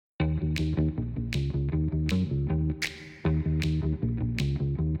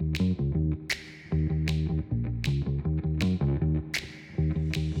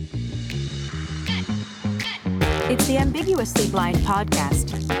the Ambiguously Blind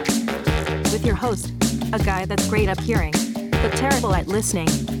podcast with your host, a guy that's great at hearing, but terrible at listening,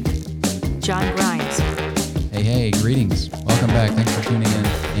 John Grimes. Hey, greetings. Welcome back. Thanks for tuning in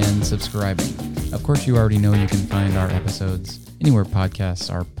and subscribing. Of course, you already know you can find our episodes anywhere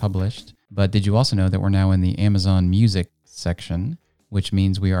podcasts are published, but did you also know that we're now in the Amazon Music section, which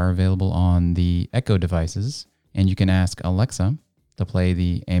means we are available on the Echo devices, and you can ask Alexa to play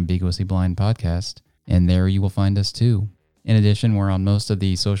the Ambiguously Blind podcast, and there you will find us too. In addition, we're on most of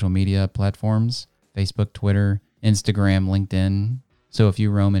the social media platforms, Facebook, Twitter, Instagram, LinkedIn. So if you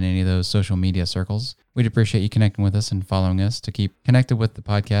roam in any of those social media circles, we'd appreciate you connecting with us and following us to keep connected with the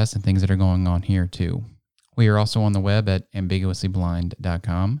podcast and things that are going on here too. We are also on the web at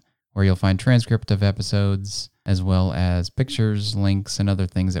ambiguouslyblind.com, where you'll find transcript of episodes, as well as pictures, links, and other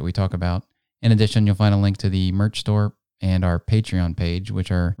things that we talk about. In addition, you'll find a link to the merch store and our Patreon page,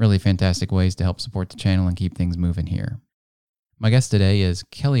 which are really fantastic ways to help support the channel and keep things moving here. My guest today is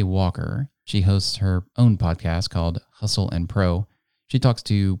Kelly Walker. She hosts her own podcast called Hustle and Pro. She talks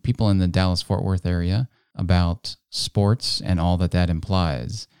to people in the Dallas-Fort Worth area about sports and all that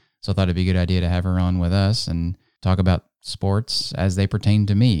implies. So I thought it'd be a good idea to have her on with us and talk about sports as they pertain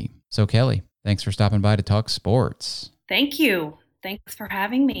to me. So Kelly, thanks for stopping by to talk sports. Thank you. Thanks for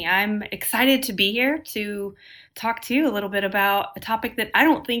having me. I'm excited to be here to talk to you a little bit about a topic that I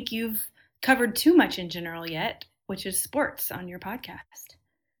don't think you've covered too much in general yet, which is sports on your podcast.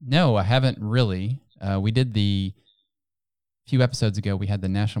 No, I haven't really. We did a few episodes ago, we had the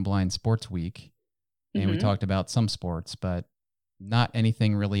National Blind Sports Week, and we talked about some sports, but not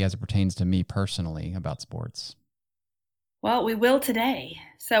anything really as it pertains to me personally about sports. Well, we will today.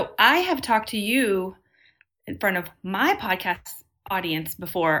 So I have talked to you in front of my podcast audience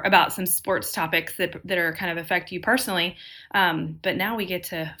before about some sports topics that are kind of affect you personally. But now we get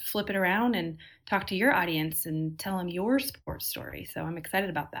to flip it around and talk to your audience and tell them your sports story. So I'm excited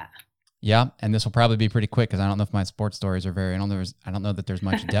about that. Yeah, and this will probably be pretty quick because I don't know if my sports stories are I don't know that there's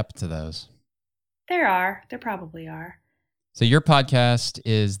much depth to those. There probably are. So your podcast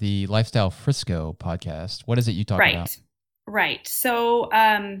is the Lifestyle Frisco podcast. What is it you talk about? Right. So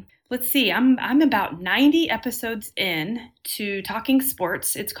let's see. I'm about 90 episodes in to talking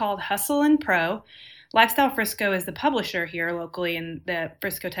sports. It's called Hustle and Pro. Lifestyle Frisco is the publisher here locally in the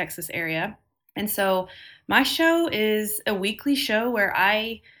Frisco, Texas area. And so my show is a weekly show where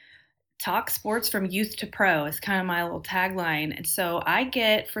I talk sports from youth to pro is kind of my little tagline. And so I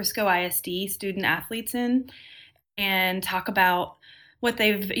get Frisco ISD student athletes in and talk about what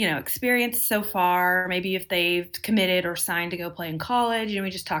they've, experienced so far, maybe if they've committed or signed to go play in college, and we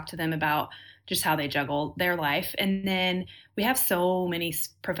just talk to them about just how they juggle their life. And then we have so many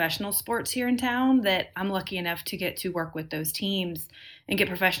professional sports here in town that I'm lucky enough to get to work with those teams and get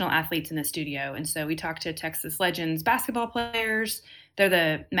professional athletes in the studio. And so we talk to Texas Legends basketball players. They're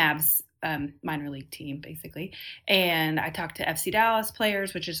the Mavs minor league team, basically. And I talk to FC Dallas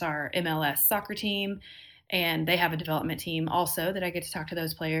players, which is our MLS soccer team. And they have a development team also that I get to talk to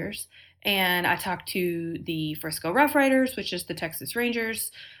those players. And I talk to the Frisco Rough Riders, which is the Texas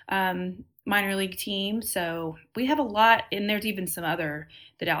Rangers minor league team. So we have a lot, and there's even the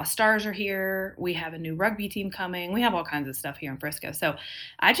Dallas Stars are here. We have a new rugby team coming. We have all kinds of stuff here in Frisco. So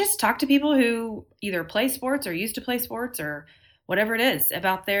I just talk to people who either play sports or used to play sports or whatever it is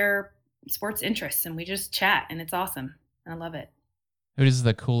about their sports interests. And we just chat, and it's awesome. I love it. Who is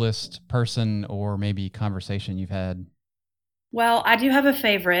the coolest person or maybe conversation you've had? Well, I do have a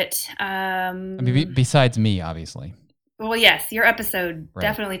favorite. Besides me, obviously. Well, yes, your episode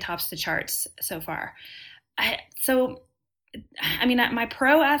definitely tops the charts so far. My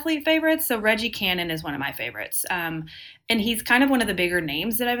pro athlete favorites, so Reggie Cannon is one of my favorites. And he's kind of one of the bigger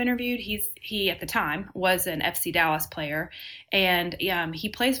names that I've interviewed. He at the time was an FC Dallas player, and he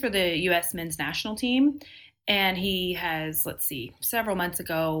plays for the U.S. men's national team. And he has, several months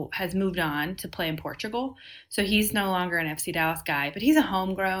ago has moved on to play in Portugal. So he's no longer an FC Dallas guy, but he's a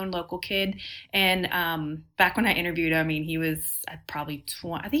homegrown local kid. And back when I interviewed him, he was probably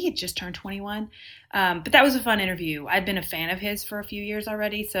 20, I think he just turned 21. But that was a fun interview. I'd been a fan of his for a few years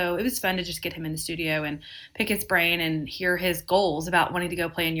already. So it was fun to just get him in the studio and pick his brain and hear his goals about wanting to go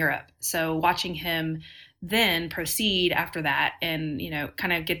play in Europe. So watching him then proceed after that and,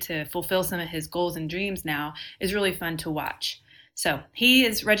 kind of get to fulfill some of his goals and dreams now is really fun to watch. So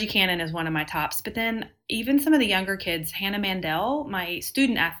Reggie Cannon is one of my tops. But then even some of the younger kids, Hannah Mandel, my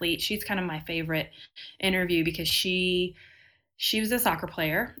student athlete, she's kind of my favorite interview because she was a soccer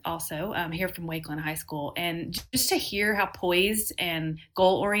player also here from Wakeland High School. And just to hear how poised and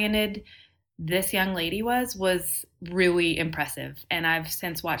goal-oriented this young lady was really impressive. And I've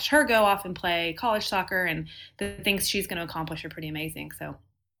since watched her go off and play college soccer, and the things she's going to accomplish are pretty amazing. So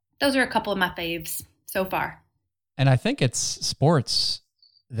those are a couple of my faves so far. And I think it's sports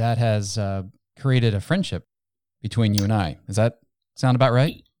that has created a friendship between you and I. Does that sound about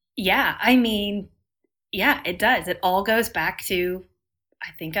right? Yeah. I mean, yeah, it does. It all goes back to, I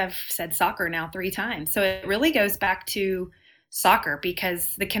think I've said soccer now 3 times. So it really goes back to soccer,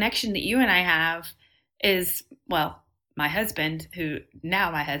 because the connection that you and I have is, well, my husband, who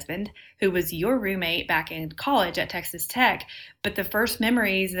was your roommate back in college at Texas Tech. But the first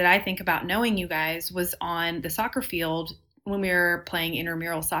memories that I think about knowing you guys was on the soccer field when we were playing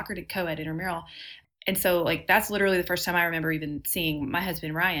intramural soccer, to co-ed intramural. And so, like, that's literally the first time I remember even seeing my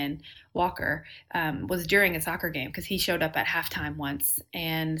husband, Ryan Walker, was during a soccer game, because he showed up at halftime once.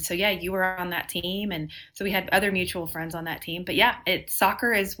 And so, yeah, you were on that team. And so we had other mutual friends on that team. But yeah,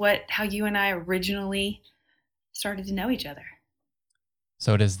 soccer is how you and I originally started to know each other.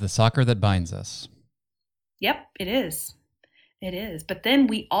 So it is the soccer that binds us. Yep, it is. It is. But then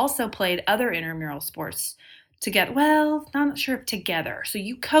we also played other intramural sports together. Well, I'm not sure if together. So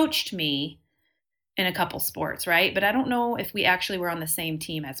you coached me in a couple sports, right? But I don't know if we actually were on the same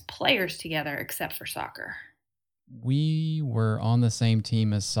team as players together, except for soccer. We were on the same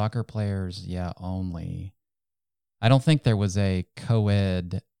team as soccer players, yeah, only. I don't think there was a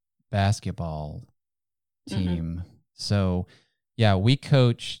co-ed basketball team. Mm-hmm. So, yeah, we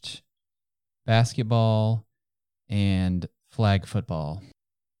coached basketball and flag football.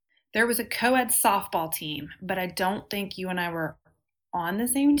 There was a co-ed softball team, but I don't think you and I were on the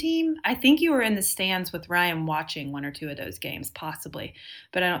same team. I think you were in the stands with Ryan watching 1 or 2 of those games, possibly,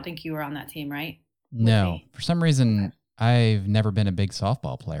 but I don't think you were on that team, right? No, for some reason, I've never been a big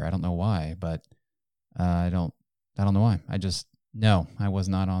softball player. I don't know why, but I don't know why. I was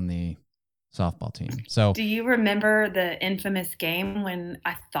not on the softball team. So, do you remember the infamous game when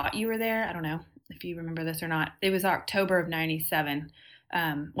I thought you were there? I don't know if you remember this or not. It was October of 97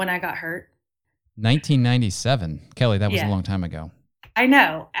 when I got hurt. 1997. Kelly, that was a long time ago. I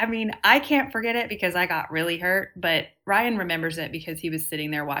know. I mean, I can't forget it because I got really hurt, but Ryan remembers it because he was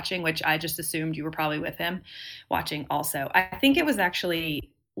sitting there watching, which I just assumed you were probably with him watching also. I think it was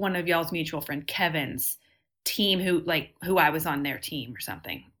actually one of y'all's mutual friend, Kevin's team, who I was on their team or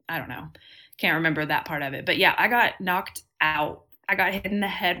something. I don't know. Can't remember that part of it. But yeah, I got knocked out. I got hit in the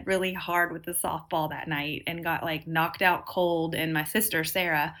head really hard with the softball that night and got knocked out cold. And my sister,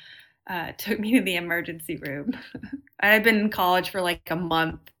 Sarah, took me to the emergency room. I had been in college for a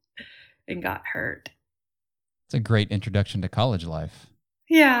month and got hurt. It's a great introduction to college life.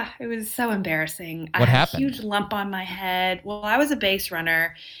 Yeah, it was so embarrassing. What happened? I had a huge lump on my head. Well, I was a base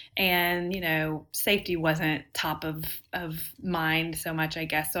runner, and safety wasn't top of mind so much, I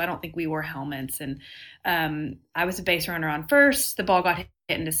guess. So I don't think we wore helmets. And I was a base runner on first. The ball got hit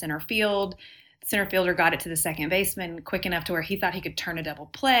into center field. Center fielder got it to the second baseman quick enough to where he thought he could turn a double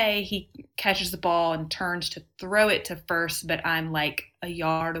play. He catches the ball and turns to throw it to first, but I'm a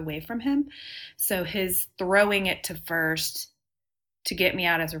yard away from him. So his throwing it to first to get me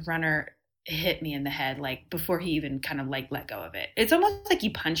out as a runner hit me in the head, before he even kind of let go of it. It's almost like he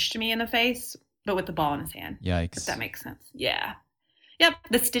punched me in the face, but with the ball in his hand. Yikes. If that makes sense. Yeah. Yep.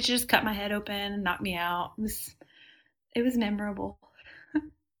 The stitches cut my head open, knocked me out. It was memorable.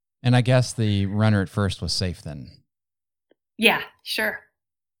 And I guess the runner at first was safe then. Yeah, sure.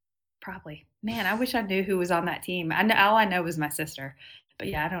 Probably. Man, I wish I knew who was on that team. All I know was my sister. But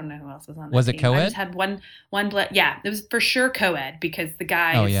yeah, I don't know who else was on that team. Was it co-ed? I just had one yeah, it was for sure co-ed because the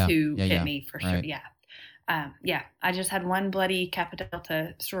guys who hit me for sure. Right. Yeah. I just had one bloody Kappa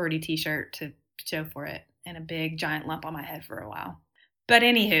Delta sorority t-shirt to show for it and a big giant lump on my head for a while. But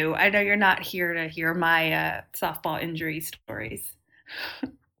anywho, I know you're not here to hear my softball injury stories.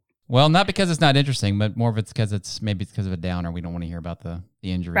 Well, not because it's not interesting, but more of it's because it's because of a downer. We don't want to hear about the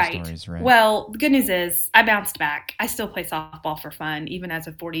injury stories, right? Well, the good news is I bounced back. I still play softball for fun, even as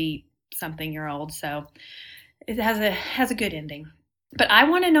a 40-something-year-old. So it has a good ending. But I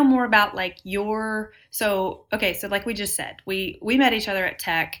want to know more about so like we just said, we met each other at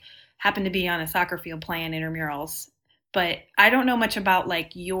Tech, happened to be on a soccer field playing intramurals. But I don't know much about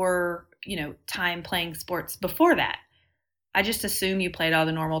your, time playing sports before that. I just assume you played all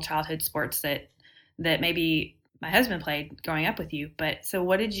the normal childhood sports that maybe my husband played growing up with you. But so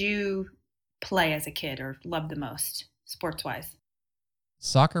what did you play as a kid or love the most sports-wise?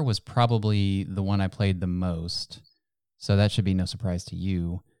 Soccer was probably the one I played the most. So that should be no surprise to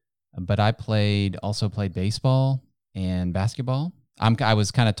you. But I also played baseball and basketball. I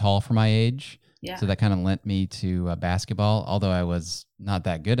was kind of tall for my age. Yeah. So that kind of lent me to basketball, although I was not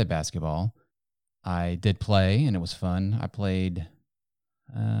that good at basketball. I did play, and it was fun. I played,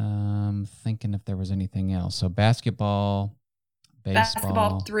 thinking if there was anything else. So basketball,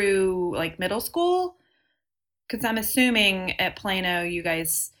 Basketball baseball. through like middle school? Because I'm assuming at Plano you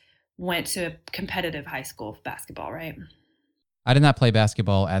guys went to a competitive high school basketball, right? I did not play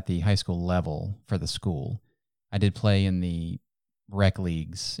basketball at the high school level for the school. I did play in the rec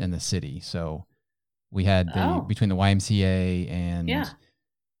leagues in the city. So we had Oh, between the YMCA and yeah.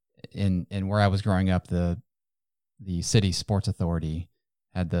 in where I was growing up, the city sports authority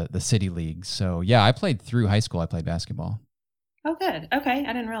had the city leagues. So yeah, I played through high school. I played basketball, Oh, good. Okay,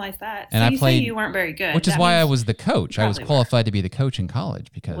 I didn't realize that. and So I you say played, you weren't very good. which is That why I means was the you coach. I was probably were. qualified to be the coach in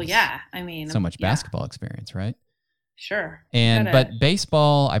college because Well, yeah. I mean, so much yeah, basketball experience, right? sure. You And gotta. but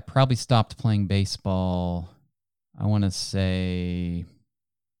baseball, I probably stopped playing baseball. I want to say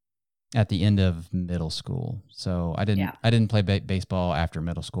at the end of middle school. So Yeah, I didn't play baseball after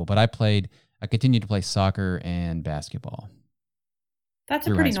middle school, but I continued to play soccer and basketball that's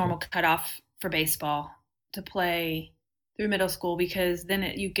a through high pretty school. normal cutoff for baseball to play through middle school because then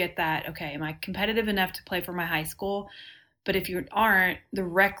you get that. Okay, am I competitive enough to play for my high school? But if you aren't, the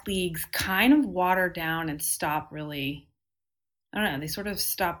rec leagues kind of water down and stop really. I don't know. They sort of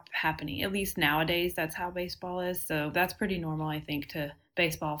stop happening. At least nowadays, that's how baseball is. So that's pretty normal, I think, to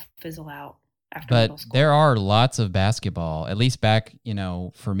baseball fizzle out after But middle school. there are lots of basketball, at least back,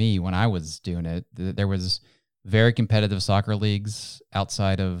 for me when I was doing it, there was very competitive soccer leagues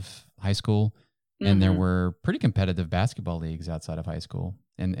outside of high school, and there Hmm. were pretty competitive basketball leagues outside of high school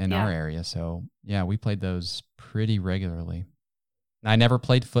in our Yeah, area. So yeah, we played those pretty regularly. I never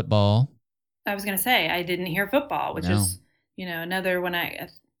played football. I was gonna say I didn't hear football, which No, is another one I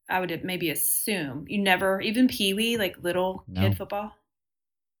would maybe assume you never even Pee Wee like little kid no, football.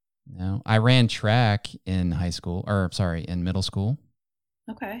 no. I ran track in high school, or sorry, in middle school.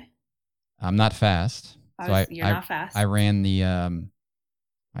 Okay, I'm not fast, so you're not fast, I ran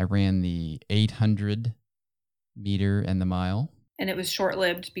the 800 meter and the mile. and it was short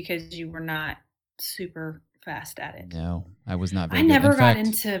lived because you were not super fast at it. No, I was not I very good. In never got fact,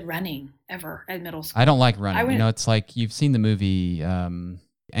 into running ever at middle I don't school. like I running. went It's like you've seen the movie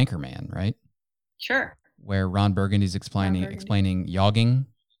Anchorman, right? sure, Where Ron Burgundy's Ron explaining Burgundy. explaining jogging,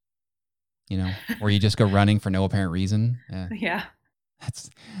 where you just go running for no apparent reason. Yeah, Yeah, that's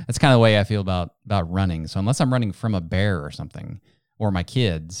kind of the way I feel about running. So unless I'm running from a bear or something, or my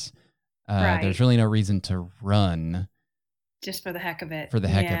kids, there's right. really no reason to run Just for the heck of it. for the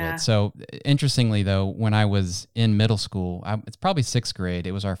heck of it. Yeah. So interestingly, though, when I was in middle school, it's probably sixth grade.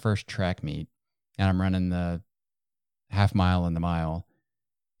 It was our first track meet, and I'm running the half mile and the mile.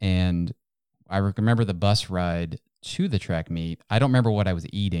 And I remember the bus ride to the track meet. I don't remember what I was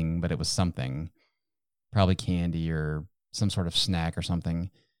eating, but it was something, probably candy or some sort of snack or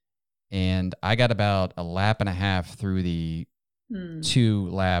something. And I got about a lap and a half through the Hmm.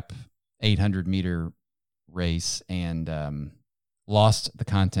 2-lap 800-meter race and lost the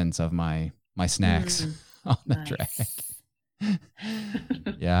contents of my snacks Hmm. on the track. Nice.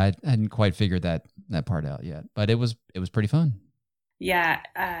 Yeah, I hadn't quite figured that part out yet, but it was pretty fun. Yeah,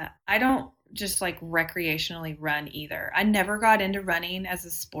 I don't just like recreationally run either. I never got into running as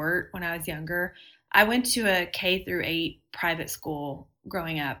a sport when I was younger. I went to a K through 8 private school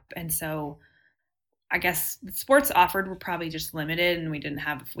growing up, and so I guess the sports offered were probably just limited, and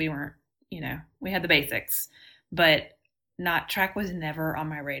we weren't, we had the basics, but not track was never on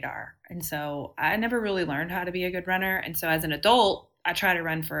my radar. And so I never really learned how to be a good runner. And so as an adult, I try to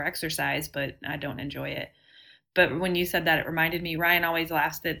run for exercise, but I don't enjoy it. But when you said that, it reminded me. Ryan always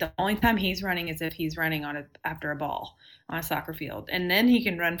laughs that the only time he's running is if he's running after a ball on a soccer field, and then he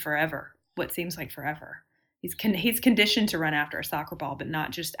can run forever. What seems like forever. He's conditioned to run after a soccer ball, but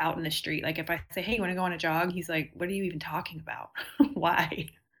not just out in the street. Like if I say, "Hey, you want to go on a jog?" He's like, "What are you even talking about? Why?"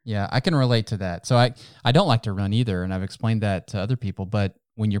 Yeah, I can relate to that. So I don't like to run either, and I've explained that to other people. But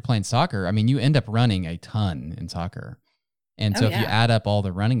when you're playing soccer, I mean, you end up running a ton in soccer, and Oh so if you yeah, add up all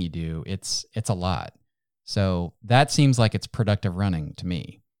the running you do, it's a lot. So that seems like it's productive running to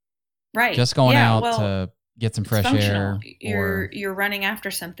me. right. Just going Yeah. out Well, to get some it's fresh functional. air, You're or you're running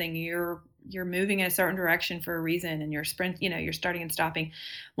after something. You're moving in a certain direction for a reason, and you're sprint. You're starting and stopping.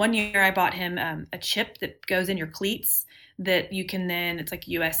 One year, I bought him a chip that goes in your cleats that you can then it's like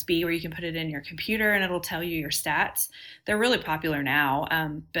USB where you can put it in your computer and it'll tell you your stats. They're really popular now,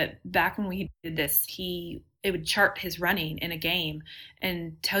 but back when we did this, it would chart his running in a game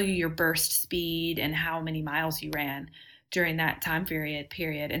and tell you your burst speed and how many miles you ran during that time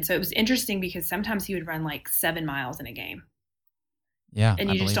period. And so it was interesting because sometimes he would run like 7 miles in a game. yeah, And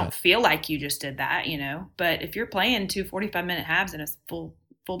I you just believe don't it. feel like you just did that. But if you're playing two 45-minute halves in a full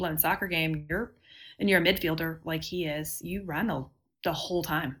blown soccer game, and you're a midfielder like he is, you run the whole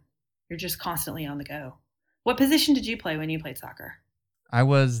time. You're just constantly on the go. What position did you play when you played soccer? I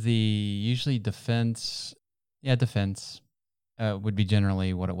was usually defense. Yeah, defense would be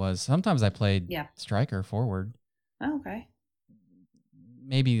generally what it was. Sometimes I played striker, forward. Oh, okay.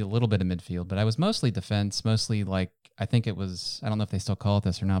 Maybe a little bit of midfield, but I was mostly defense, mostly like, I think it was, I don't know if they still call it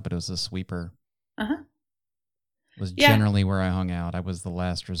this or not, but it was a sweeper. Uh-huh. Was generally where I hung out. I was the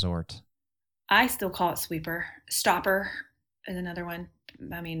last resort. I still call it sweeper. Stopper is another one.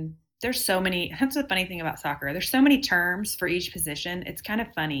 I mean, there's so many. That's the funny thing about soccer. There's so many terms for each position. It's kind of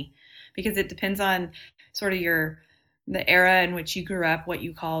funny because it depends on sort of the era in which you grew up, what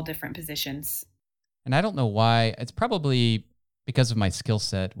you call different positions. And I don't know why. It's probably because of my skill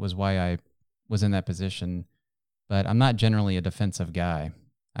set was why I was in that position. But I'm not generally a defensive guy.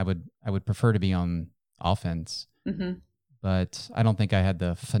 I would prefer to be on offense. Mm-hmm. But I don't think I had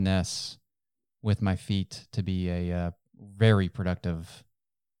the finesse with my feet to be a very productive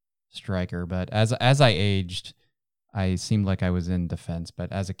striker. But as I aged, I seemed like I was in defense.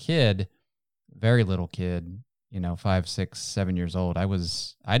 But as a kid, very little kid, 5, 6, 7 years old,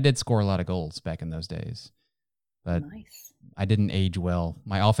 I did score a lot of goals back in those days. But nice. I didn't age well.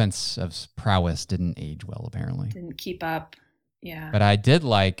 My offensive prowess didn't age well, apparently. Didn't keep up. Yeah. But I did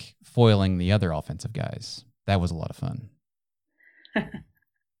like foiling the other offensive guys. That was a lot of fun.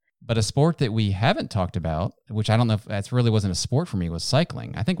 But a sport that we haven't talked about, which I don't know if that really wasn't a sport for me, was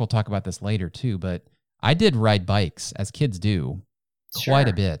cycling. I think we'll talk about this later too, but I did ride bikes, as kids do, quite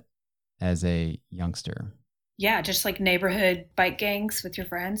a bit as a youngster. Yeah, just like neighborhood bike gangs with your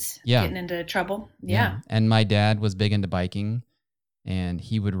friends, getting into trouble. Yeah. And my dad was big into biking, and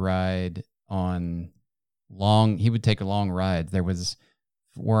he would ride on he would take long rides. There was,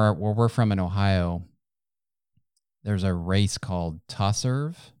 where we're from in Ohio, there's a race called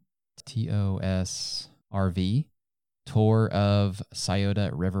TOSRV, TOSRV, Tour of Scioto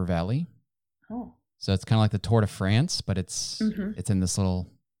River Valley. Oh. So it's kind of like the Tour de France, but it's in this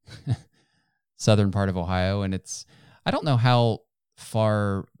little southern part of Ohio. And I don't know how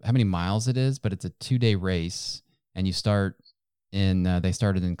many miles it is, but it's a 2-day race. And you start they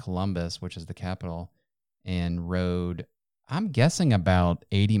started in Columbus, which is the capital, and rode, I'm guessing about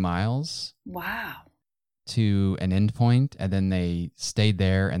 80 miles. Wow. To an end point, and then they stayed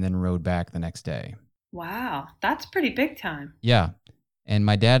there and then rode back the next day. Wow, that's pretty big time. Yeah, and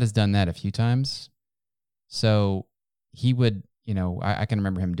my dad has done that a few times. So he would, I can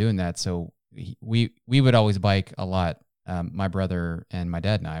remember him doing that. So we would always bike a lot. My brother and my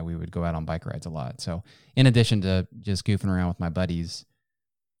dad and I, we would go out on bike rides a lot. So in addition to just goofing around with my buddies,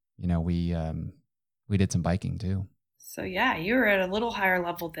 we did some biking too. So yeah, you were at a little higher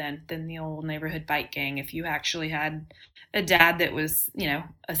level than the old neighborhood bike gang. If you actually had a dad that was,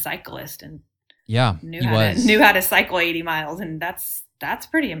 a cyclist and knew how to cycle 80 miles, and that's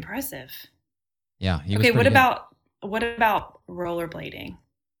pretty impressive. Yeah. He was okay. What about rollerblading?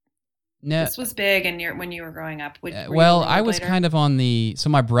 No, this was big, and when you were growing up. Well, I was kind of on so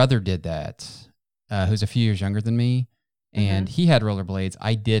my brother did that, who's a few years younger than me, and he had rollerblades.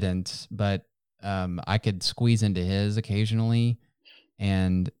 I didn't, but I could squeeze into his occasionally,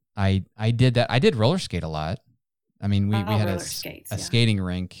 and I did that. I did roller skate a lot. I mean, we had a skating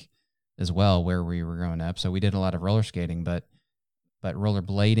rink as well where we were growing up, so we did a lot of roller skating. But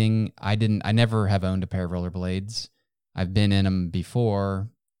rollerblading, I never have owned a pair of rollerblades. I've been in them before,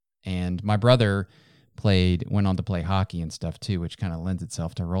 and my brother went on to play hockey and stuff too, which kind of lends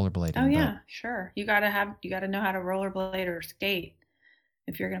itself to rollerblading. Oh yeah, sure. You gotta know how to rollerblade or skate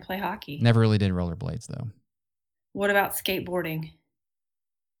if you're going to play hockey. Never really did rollerblades, though. What about skateboarding?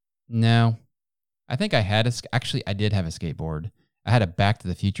 No. I think I did have a skateboard. I had a Back to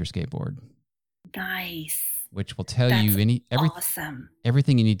the Future skateboard. Nice. Which will tell you awesome.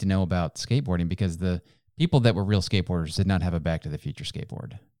 Everything you need to know about skateboarding, because the people that were real skateboarders did not have a Back to the Future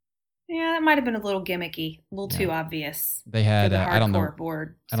skateboard. Yeah, that might have been a little gimmicky, a little too obvious. They had, I don't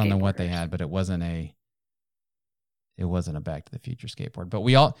know what they had, but it wasn't a Back to the Future skateboard. But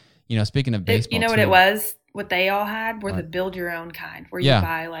we all, speaking of baseball, what it was? What they all had were the build your own kind, where you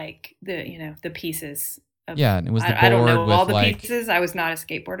buy like the pieces. And it was the board. I don't know all the pieces. I was not a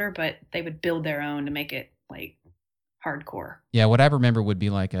skateboarder, but they would build their own to make it like hardcore. Yeah, what I remember would be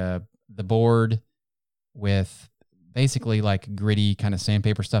like the board with basically like gritty kind of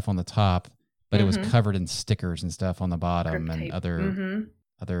sandpaper stuff on the top, but it was covered in stickers and stuff on the bottom and other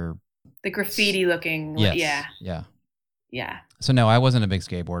the graffiti looking. Yes. Yeah. So no, I wasn't a big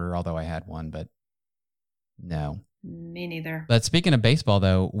skateboarder, although I had one, but no. Me neither. But speaking of baseball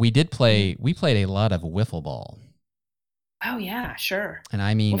though, we played a lot of wiffle ball. Oh yeah, sure. And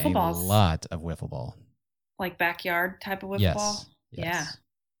I mean Wiffle a balls, lot of wiffle ball. like backyard type of wiffle ball. Yes. Yeah. Yes.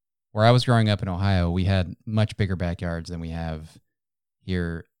 Where I was growing up in Ohio, we had much bigger backyards than we have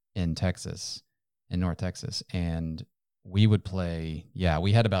here in Texas, in North Texas. And we would play,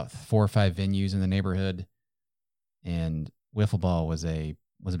 we had about 4 or 5 venues in the neighborhood, and wiffle ball was a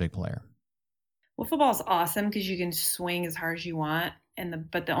big player. Wiffle ball is awesome because you can swing as hard as you want,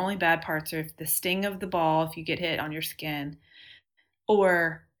 but the only bad parts are if the sting of the ball, if you get hit on your skin,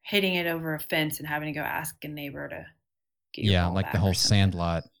 or hitting it over a fence and having to go ask a neighbor to get your ball like back the whole or something.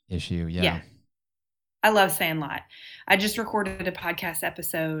 Sandlot issue. Yeah. I love Sandlot. I just recorded a podcast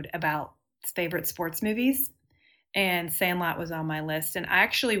episode about favorite sports movies, and Sandlot was on my list. And I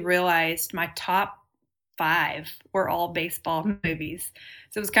actually realized my top 5 were all baseball movies.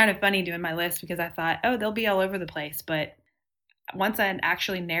 So it was kind of funny doing my list because I thought, oh, they'll be all over the place. But once I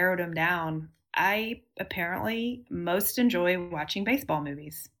actually narrowed them down, I apparently most enjoy watching baseball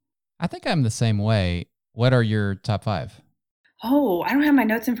movies. I think I'm the same way. What are your top 5? Oh, I don't have my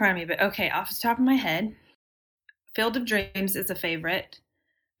notes in front of me, but okay, off the top of my head, Field of Dreams is a favorite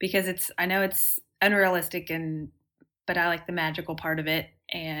because I know it's unrealistic but I like the magical part of it,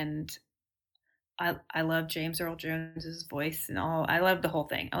 and I love James Earl Jones's voice and all. I love the whole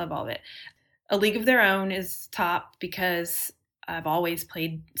thing. I love all of it. A League of Their Own is top because I've always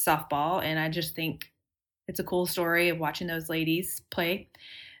played softball, and I just think it's a cool story of watching those ladies play.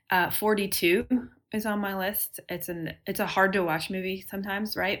 42 is on my list. It's a hard to watch movie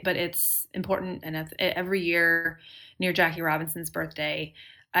sometimes, right? But it's important, and every year near Jackie Robinson's birthday,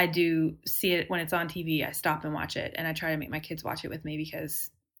 I do see it when it's on TV. I stop and watch it, and I try to make my kids watch it with me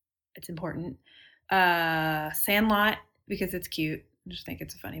because it's important. Sandlot because it's cute. I just think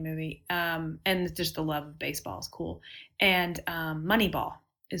it's a funny movie. And just the love of baseball is cool. And Moneyball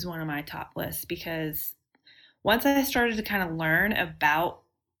is one of my top lists because once I started to kind of learn about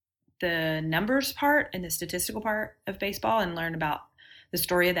the numbers part and the statistical part of baseball and learn about the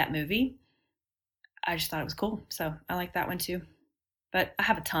story of that movie, I just thought it was cool. So I like that one too. But I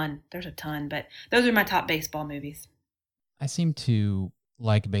have a ton. There's a ton, but those are my top baseball movies. I seem to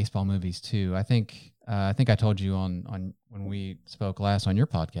like baseball movies too. I think I told you on when we spoke last on your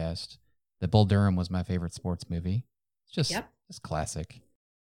podcast that Bull Durham was my favorite sports movie. It's just classic.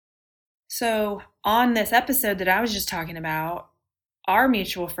 So on this episode that I was just talking about, our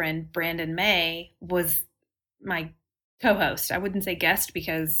mutual friend Brandon May was my co-host. I wouldn't say guest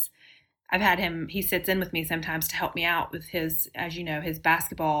because I've had him. He sits in with me sometimes to help me out with his, as you know, his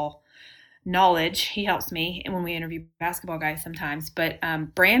basketball knowledge. He helps me when we interview basketball guys sometimes. But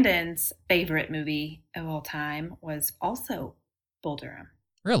Brandon's favorite movie of all time was also Bull Durham.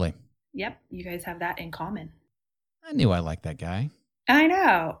 Really? Yep, you guys have that in common. I knew I liked that guy. I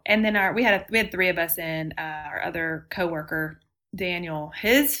know. And then we had 3 of us in. Our other coworker Daniel,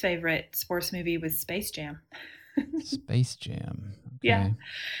 his favorite sports movie was Space Jam. Space Jam. Okay.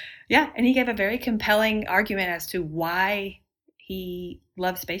 Yeah, and he gave a very compelling argument as to why he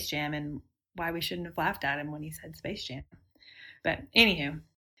loved Space Jam and why we shouldn't have laughed at him when he said Space Jam. But anywho,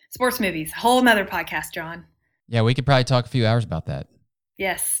 sports movies, whole nother podcast, John. Yeah, we could probably talk a few hours about that.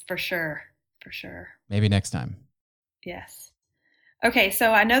 Yes, for sure. For sure. Maybe next time. Yes. Okay,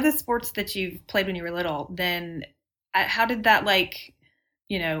 so I know the sports that you've played when you were little. Then how did that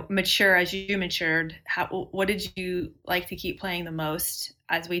mature as you matured? What did you like to keep playing the most?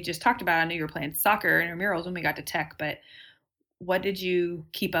 As we just talked about, I knew you were playing soccer and intramurals when we got to tech, but what did you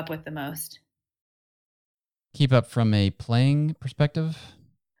keep up with the most? Keep up from a playing perspective?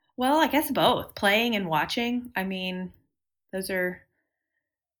 Well, I guess both. Playing and watching. I mean, those are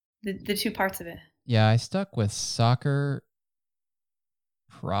the 2 parts of it. Yeah, I stuck with soccer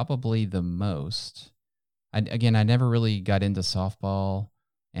probably the most. I never really got into softball,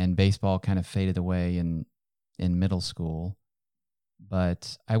 and baseball kind of faded away in middle school.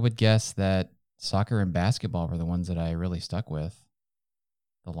 But I would guess that soccer and basketball were the ones that I really stuck with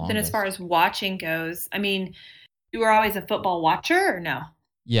the longest. Then as far as watching goes, I mean, you were always a football watcher or no?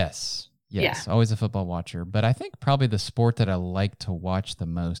 Yes, always a football watcher. But I think probably the sport that I like to watch the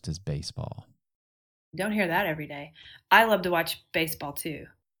most is baseball. You don't hear that every day. I love to watch baseball too.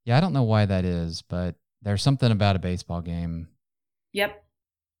 Yeah, I don't know why that is, but there's something about a baseball game. Yep.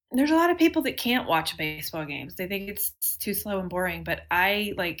 There's a lot of people that can't watch baseball games. They think it's too slow and boring, but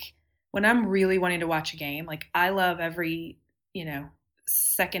I when I'm really wanting to watch a game, I love every,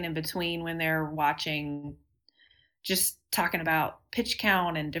 second in between when they're watching, just talking about pitch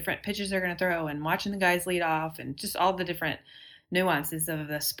count and different pitches they're going to throw and watching the guys lead off and just all the different nuances of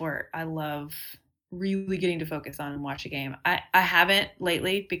the sport. I love really getting to focus on and watch a game. I haven't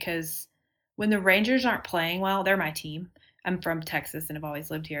lately because when the Rangers aren't playing well, they're my team. I'm from Texas and have always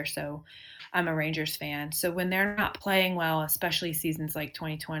lived here, so I'm a Rangers fan. So when they're not playing well, especially seasons like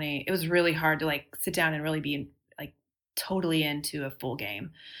 2020, it was really hard to like sit down and really be like totally into a full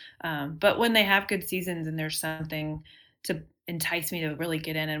game. But when they have good seasons and there's something to entice me to really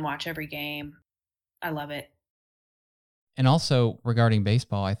get in and watch every game, I love it. And also regarding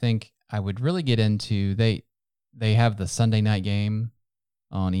baseball, I think I would really get into they have the Sunday night game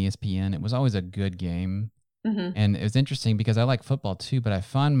on ESPN. It was always a good game. Mm-hmm. And it was interesting because I like football too, but I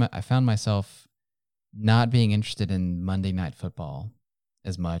found myself not being interested in Monday Night Football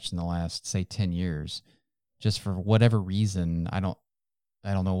as much in the last, say, 10 years. Just for whatever reason, I don't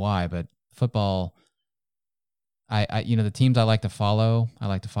know why, but football, I the teams I like to follow,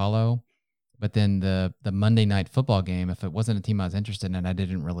 but then the Monday Night Football game, if it wasn't a team I was interested in, I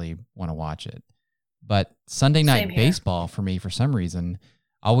didn't really want to watch it. But Sunday Night Baseball for me, for some reason,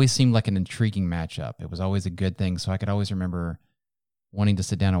 always seemed like an intriguing matchup. It was always a good thing, so I could always remember wanting to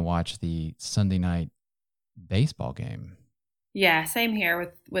sit down and watch the Sunday Night Baseball game. Yeah, same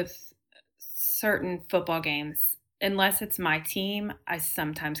here with certain football games. Unless it's my team, I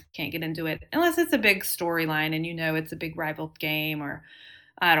sometimes can't get into it. Unless it's a big storyline and it's a big rival game, or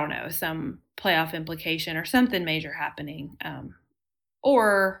I don't know, some playoff implication or something major happening.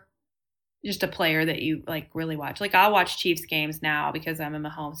 Or just a player that you like really watch. Like I'll watch Chiefs games now because I'm a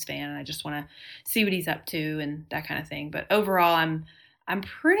Mahomes fan and I just want to see what he's up to and that kind of thing. But overall, I'm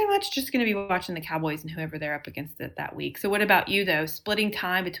pretty much just going to be watching the Cowboys and whoever they're up against it that week. So what about you though? Splitting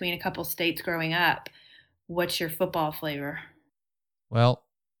time between a couple states growing up, what's your football flavor? Well,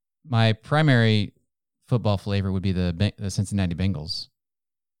 my primary football flavor would be the Cincinnati Bengals.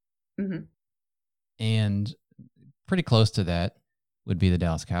 Mm-hmm. And pretty close to that would be the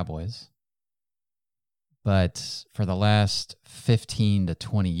Dallas Cowboys. But for the last 15 to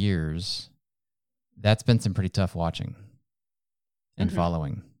 20 years, that's been some pretty tough watching and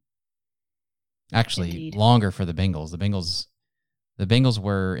following. Actually, Indeed. Longer for the Bengals. The Bengals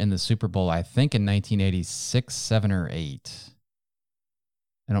were in the Super Bowl, I think, in 1986, 7 or 8.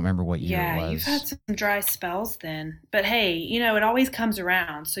 I don't remember what year it was. Yeah, you've had some dry spells then. But hey, it always comes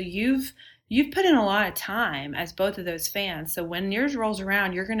around. So you've put in a lot of time as both of those fans. So when yours rolls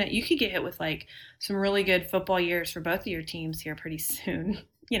around, you could get hit with like some really good football years for both of your teams here pretty soon.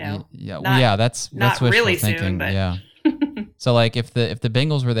 That's not wishful really thinking. soon, but yeah. So like if the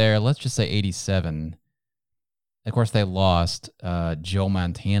Bengals were there, let's just say 87. Of course, they lost. Joe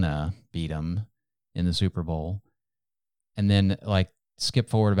Montana beat them in the Super Bowl, and then like skip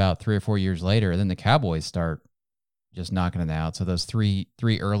forward about 3 or 4 years later, then the Cowboys start just knocking it out. So those three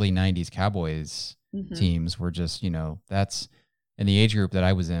early 90s Cowboys teams were just, that's in the age group that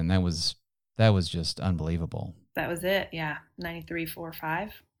I was in, that was just unbelievable. That was it. Yeah. 93, 4,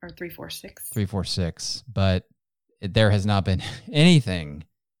 5 or 3, 4, 6. 3, 4, 6. But there has not been anything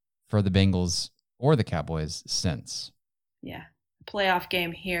for the Bengals or the Cowboys since. Yeah. Playoff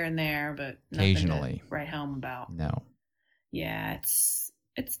game here and there, but occasionally to write home about. No. Yeah, it's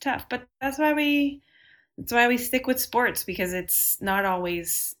tough, but that's why we stick with sports, because it's not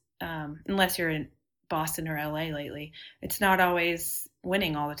always, unless you're in Boston or LA lately, it's not always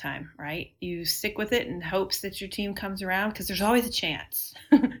winning all the time, right? You stick with it in hopes that your team comes around, because there's always a chance.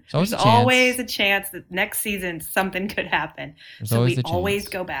 There's always a chance that next season something could happen. So we always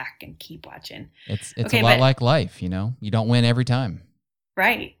go back and keep watching. It's a lot like life, you don't win every time.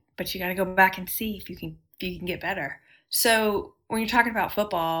 Right. But you got to go back and see if you can get better. So when you're talking about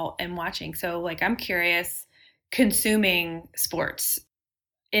football and watching, so like I'm curious, consuming sports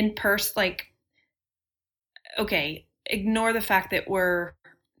in person, like, okay, ignore the fact that we're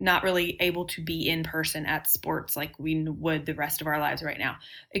not really able to be in person at sports like we would the rest of our lives right now.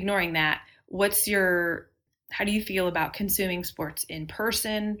 Ignoring that, how do you feel about consuming sports in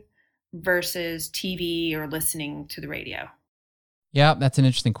person versus TV or listening to the radio? Yeah, that's an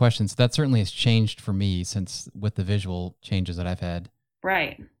interesting question. So that certainly has changed for me since with the visual changes that I've had.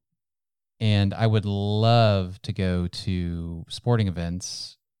 Right. And I would love to go to sporting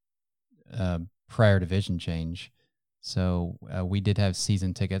events prior to vision change. So we did have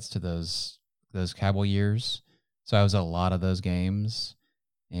season tickets to those Cowboy years. So I was at a lot of those games,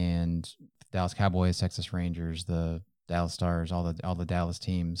 and Dallas Cowboys, Texas Rangers, the Dallas Stars, all the Dallas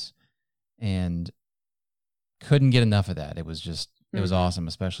teams, and couldn't get enough of that. It was just it was awesome,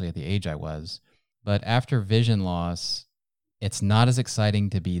 especially at the age I was. But after vision loss, it's not as exciting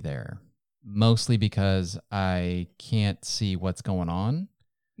to be there, mostly because I can't see what's going on.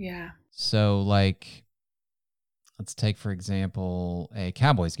 Yeah. So like, let's take, for example, a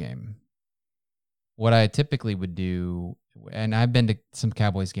Cowboys game. What I typically would do, and I've been to some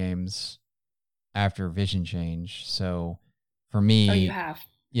Cowboys games after vision change, so For Oh, me, you have.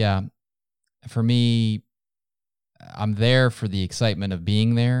 yeah, for me, I'm there for the excitement of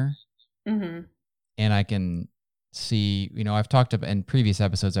being there, Mm-hmm. and I can see, I've talked about in previous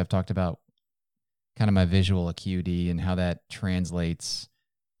episodes, I've talked about kind of my visual acuity and how that translates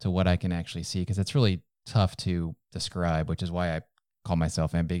to what I can actually see, because it's really tough to describe, which is why I call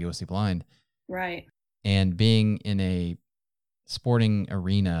myself ambiguously blind. Right. And being in a sporting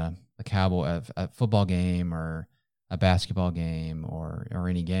arena, a football game or a basketball game or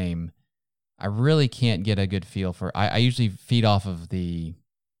any game, I really can't get a good feel for. I usually feed off of the,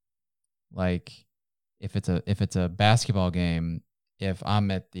 like, if it's a basketball game, if I'm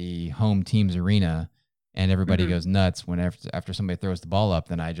at the home team's arena and everybody Mm-hmm. goes nuts after somebody throws the ball up,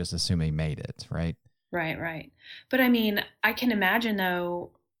 then I just assume they made it, right? Right, right. But I mean, I can imagine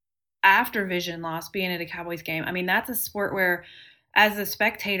though, after vision loss, being at a Cowboys game. I mean, that's a sport where, as a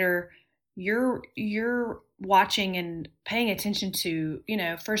spectator, you're watching and paying attention to,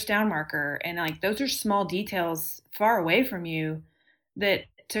 first down marker, and like those are small details far away from you that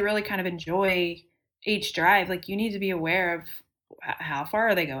to really kind of enjoy each drive, like you need to be aware of how far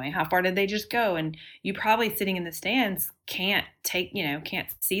are they going? How far did they just go? And you probably sitting in the stands can't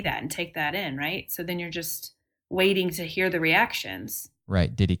see that and take that in, right? So then you're just waiting to hear the reactions.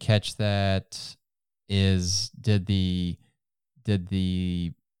 Right. Did he catch that? Did the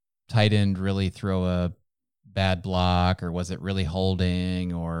tight end really throw a bad block, or was it really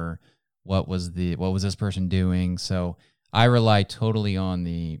holding, or what was this person doing? So I rely totally on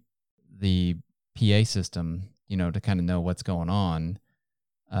the PA system, to kind of know what's going on.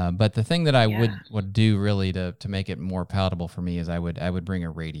 But the thing that I Yeah. would do really to make it more palatable for me is I would bring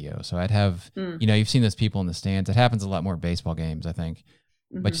a radio. So I'd have, Mm. you've seen those people in the stands. It happens a lot more at baseball games, I think.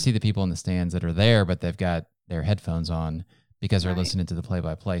 But you Mhm. see the people in the stands that are there, but they've got their headphones on because they're Right. listening to the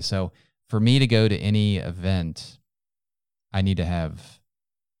play-by-play. So for me to go to any event, I need to have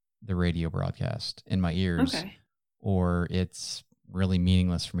the radio broadcast in my ears, Okay. or it's really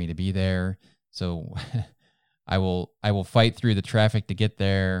meaningless for me to be there. So I will fight through the traffic to get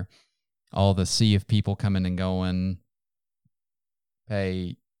there, all the sea of people coming and going,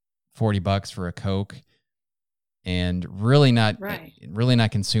 pay $40 for a Coke, and really not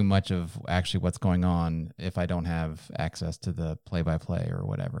Right. consume much of actually what's going on if I don't have access to the play-by-play or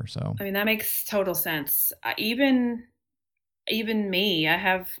whatever. So I mean, that makes total sense. Even me, I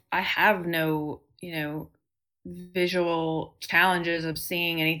have no, visual challenges of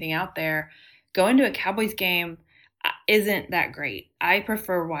seeing anything out there. Going to a Cowboys game isn't that great. I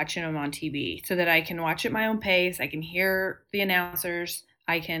prefer watching them on TV so that I can watch at my own pace. I can hear the announcers.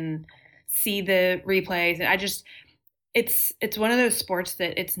 I can see the replays. And it's one of those sports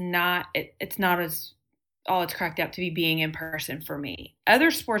that it's not as all it's cracked up to be being in person for me.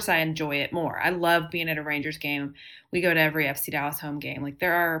 Other sports I enjoy it more. I love being at a Rangers game. We go to every FC Dallas home game. Like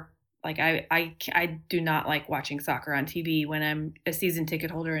there are like I do not like watching soccer on TV when I'm a season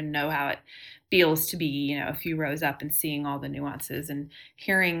ticket holder and know how it feels to be, a few rows up and seeing all the nuances and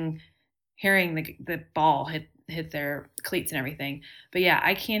hearing the ball hit their cleats and everything. But yeah,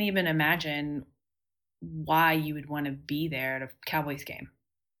 I can't even imagine why you would want to be there at a Cowboys game.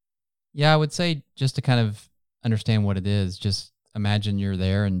 yeah, I would say, just to kind of understand what it is, just imagine you're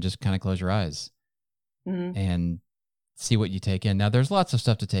there and just kind of close your eyes Hmm. and see what you take in. Now, there's lots of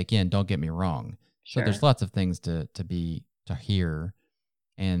stuff to take in, don't get me wrong. So there's Sure. lots of things to hear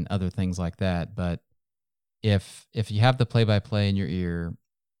and other things like that. But if you have the play-by-play in your ear,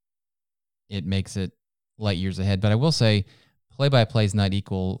 it makes it light years ahead. But I will say, play-by-play is not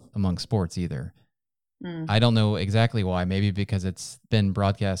equal among sports either. Mm. I don't know exactly why. Maybe because it's been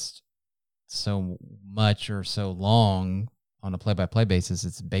broadcast so much or so long on a play-by-play basis.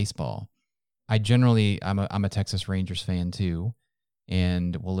 It's baseball. I'm a Texas Rangers fan too,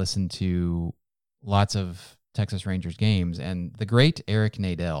 and will listen to lots of Texas Rangers games. And the great Eric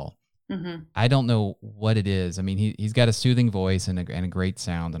Nadel, Hmm. I don't know what it is. I mean, he's got a soothing voice and a great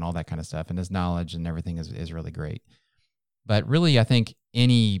sound and all that kind of stuff, and his knowledge and everything is really great. But really, I think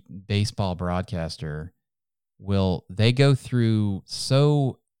any baseball broadcaster they go through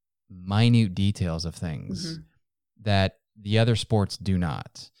so minute details of things Hmm. that the other sports do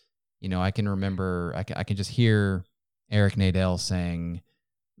not. I can remember, I can just hear Eric Nadel saying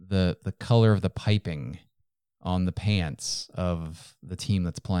the color of the piping on the pants of the team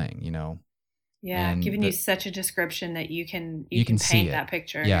that's playing, Yeah, and giving you such a description that you you can can see paint it. that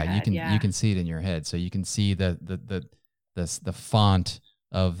picture in Yeah, your you head. can Yeah. see it in your head. So you can see the font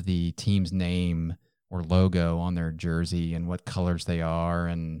of the team's name or logo on their jersey and what colors they are,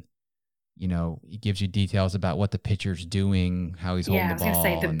 and It gives you details about what the pitcher's doing, how he's holding Yeah, I the was gonna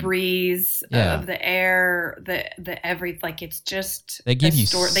say ball. the And breeze yeah, of the air, the every like it's just they a give you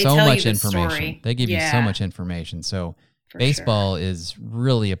story. They so tell you much the information. story. They give you so Yeah, much information. So for baseball sure. is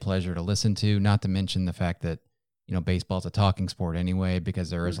really a pleasure to listen to, not to mention the fact that, baseball is a talking sport anyway, because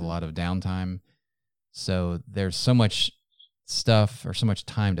there is a Hmm. lot of downtime. So there's so much stuff or so much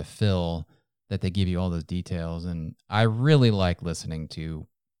time to fill that they give you all those details. And I really like listening to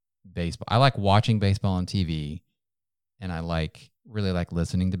baseball. I like watching baseball on TV, and I really like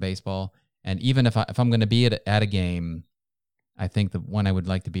listening to baseball. And even if I'm going to be at a game, I think the one I would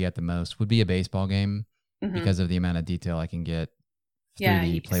like to be at the most would be a baseball game Hmm. because of the amount of detail I can get through Yeah,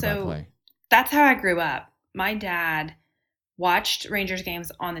 the play by so play. that's how I grew up. My dad watched Rangers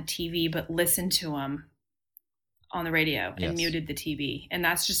games on the TV, but listened to them on the radio and Yes. muted the TV. And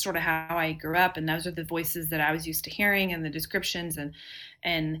that's just sort of how I grew up. And those are the voices that I was used to hearing and the descriptions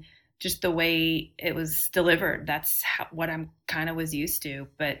and just the way it was delivered. That's what I'm kind of was used to.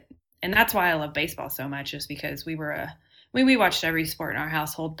 And that's why I love baseball so much is because we watched every sport in our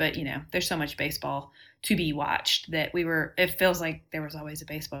household, but there's so much baseball to be watched that it feels like there was always a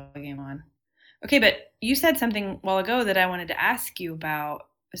baseball game on. Okay, but you said something a while ago that I wanted to ask you about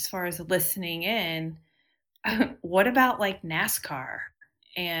as far as listening in. What about like NASCAR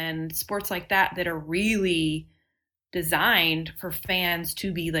and sports like that are really designed for fans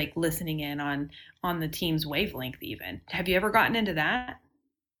to be like listening in on the team's wavelength even? Have you ever gotten into that?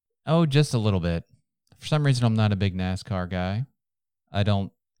 Oh, just a little bit. For some reason, I'm not a big NASCAR guy. I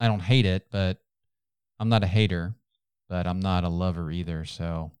don't I don't hate it, but I'm not a hater, but I'm not a lover either.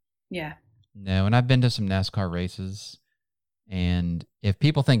 So Yeah. no. And I've been to some NASCAR races, and if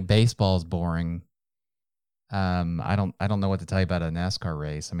people think baseball is boring, I don't know what to tell you about a NASCAR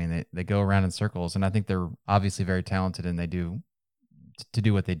race. I mean, they go around in circles, and I think they're obviously very talented, and they do to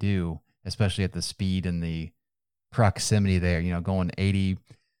do what they do, especially at the speed and the proximity there. Going 80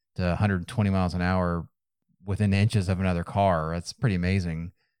 to 120 miles an hour within inches of another car. That's pretty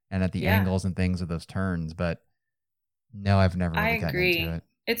amazing. And at the Yeah. angles and things of those turns, but no, I've never I really gotten into agree. it.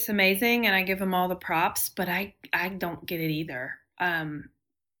 It's amazing and I give them all the props, but I don't get it either.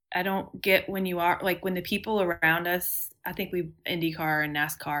 I don't get when you are like when the people around us. I think we IndyCar and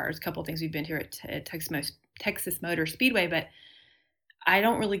NASCAR. There's a couple of things we've been here at Texas Motor Speedway, but I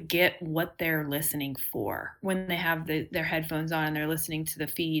don't really get what they're listening for when they have their headphones on and they're listening to the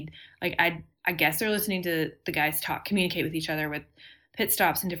feed. Like I guess they're listening to the guys communicate with each other with pit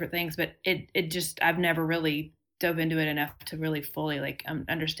stops and different things, but it just I've never really dove into it enough to really fully like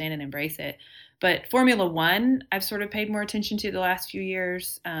understand and embrace it. But Formula One, I've sort of paid more attention to the last few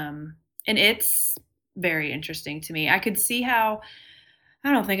years, and it's very interesting to me. I could see how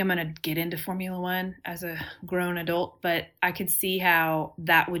I don't think I'm going to get into Formula One as a grown adult, but I could see how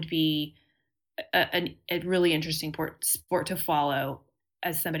that would be a really interesting sport to follow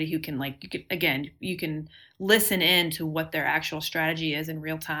as somebody who can you can listen in to what their actual strategy is in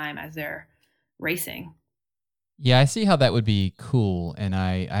real time as they're racing. Yeah, I see how that would be cool, and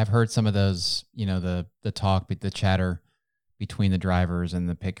I've heard some of those, the talk, the chatter between the drivers and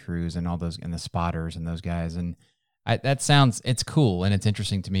the pit crews and all those and the spotters and those guys, and it's cool and it's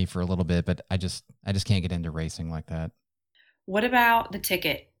interesting to me for a little bit, but I just can't get into racing like that. What about the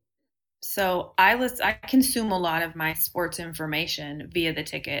ticket? So I consume a lot of my sports information via the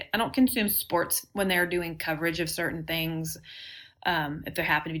ticket. I don't consume sports when they're doing coverage of certain things. If they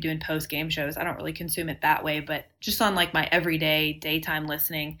happen to be doing post game shows, I don't really consume it that way. But just on like my everyday daytime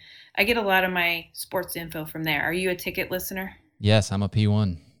listening, I get a lot of my sports info from there. Are you a ticket listener? Yes, I'm a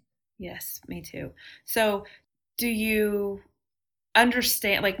P1. Yes, me too. So do you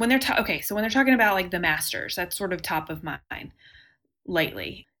understand like when they're so when they're talking about like the Masters, that's sort of top of mind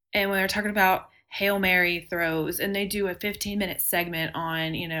lately. And when they're talking about Hail Mary throws and they do a 15-minute segment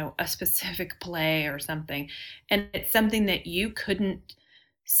on, a specific play or something, and it's something that you couldn't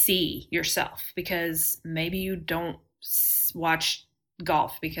see yourself because maybe you don't watch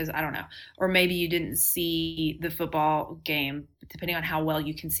golf because I don't know, or maybe you didn't see the football game, depending on how well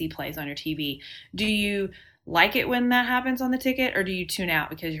you can see plays on your TV. Do you like it when that happens on the ticket, or do you tune out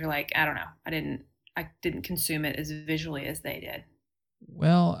because you're like, I don't know, I didn't consume it as visually as they did?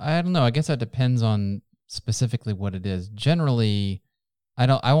 Well, I don't know. I guess that depends on specifically what it is. Generally,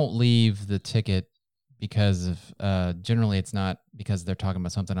 I won't leave the ticket because of generally it's not because they're talking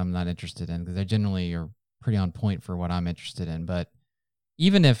about something I'm not interested in, because they generally are pretty on point for what I'm interested in. But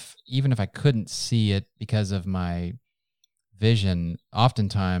even if I couldn't see it because of my vision,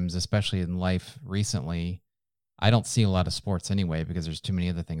 oftentimes, especially in life recently, I don't see a lot of sports anyway because there's too many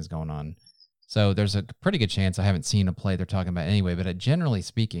other things going on. So there's a pretty good chance I haven't seen a play they're talking about anyway. But generally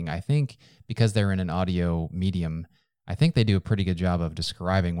speaking, I think because they're in an audio medium, I think they do a pretty good job of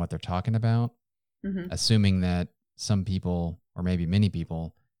describing what they're talking about, assuming that some people, or maybe many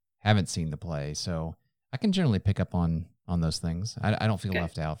people, haven't seen the play. So I can generally pick up on those things. I don't feel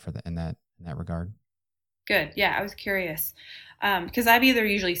left out in that regard. Good. Yeah, I was curious because I've either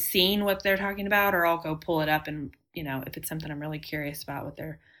usually seen what they're talking about, or I'll go pull it up and, if it's something I'm really curious about what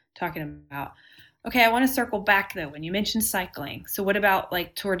they're talking about. Okay, I want to circle back though. When you mentioned cycling, so what about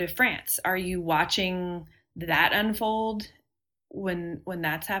like Tour de France? Are you watching that unfold when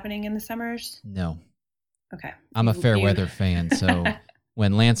that's happening in the summers? No. Okay. I'm a fair weather fan, so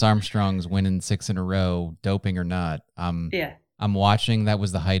when Lance Armstrong's winning 6 in a row, doping or not, I'm watching. That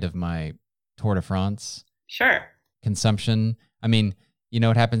was the height of my Tour de France consumption. I mean,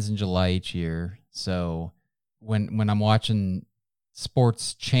 it happens in July each year. So when I'm watching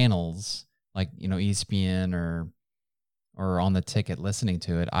sports channels like, ESPN or on the ticket listening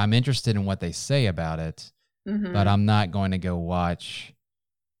to it, I'm interested in what they say about it, but I'm not going to go watch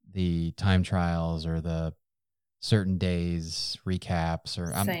the time trials or the certain days recaps,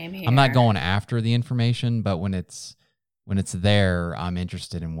 or I'm not going after the information, but when it's there, I'm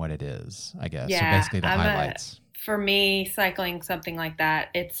interested in what it is, I guess. Yeah, so basically the highlights. For me, cycling something like that,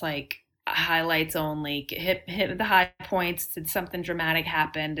 it's like highlights only. Hit the high points. Did something dramatic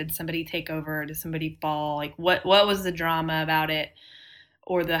happen? Did somebody take over? Did somebody fall? Like what was the drama about it,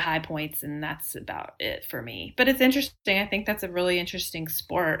 or the high points? And that's about it for me. But it's interesting. I think that's a really interesting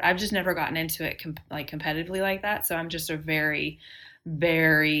sport. I've just never gotten into it competitively like that. So I'm just a very,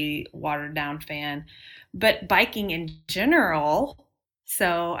 very watered down fan. But biking in general.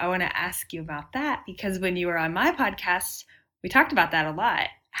 So I want to ask you about that, because when you were on my podcast, we talked about that a lot.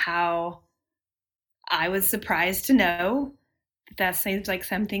 How I was surprised to know that seems like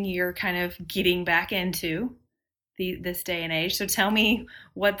something you're kind of getting back into this day and age. So tell me,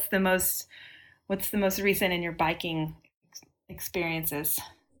 what's the most recent in your biking experiences?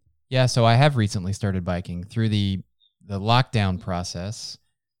 Yeah, so I have recently started biking through the lockdown process.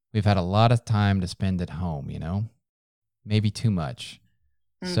 We've had a lot of time to spend at home, maybe too much.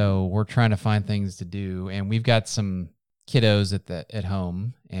 So we're trying to find things to do, and we've got some kiddos at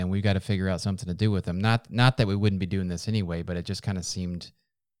home, and we've got to figure out something to do with them. Not that we wouldn't be doing this anyway, but it just kind of seemed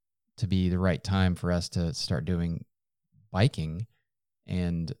to be the right time for us to start doing biking,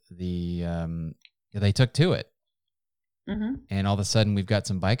 and they took to it. And all of a sudden we've got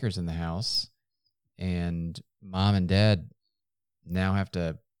some bikers in the house, and mom and dad now have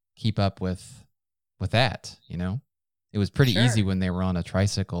to keep up with that. It was pretty easy when they were on a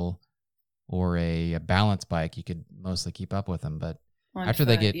tricycle or a balance bike. You could mostly keep up with them, but after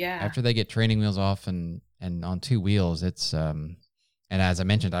they get training wheels off and on 2 wheels, it's and as I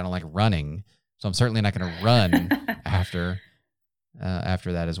mentioned, I don't like running, so I'm certainly not going to run after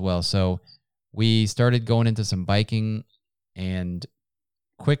that as well. So we started going into some biking and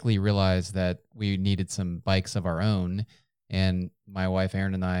quickly realized that we needed some bikes of our own. And my wife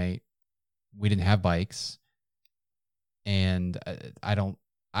Erin and we didn't have bikes, and I don't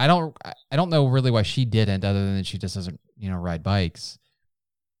know really why she didn't, other than she just doesn't ride bikes.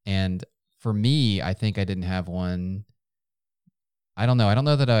 And for me, I think I didn't have one. I don't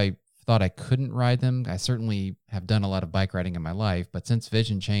know that I thought I couldn't ride them. I certainly have done a lot of bike riding in my life, but since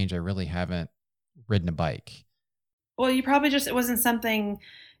vision change, I really haven't ridden a bike. Well, you probably it wasn't something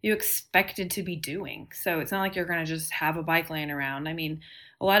you expected to be doing. So it's not like you're going to just have a bike laying around. I mean,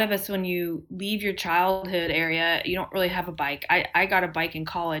 a lot of us, when you leave your childhood area, you don't really have a bike. I got a bike in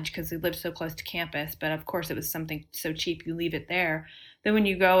college because we lived so close to campus, but of course it was something so cheap, you leave it there. Then when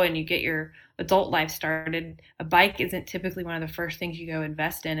you go and you get your adult life started, a bike isn't typically one of the first things you go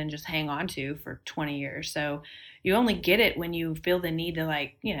invest in and just hang on to for 20 years. So you only get it when you feel the need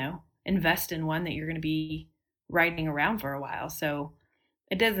to invest in one that you're going to be riding around for a while. So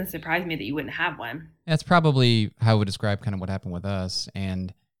it doesn't surprise me that you wouldn't have one. That's probably how I would describe kind of what happened with us.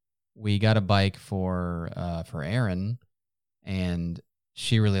 And we got a bike for Erin, and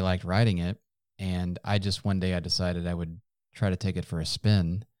she really liked riding it. And one day I decided I would try to take it for a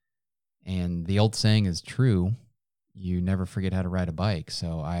spin. And the old saying is true: you never forget how to ride a bike.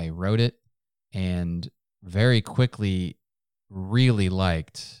 So I rode it, and very quickly really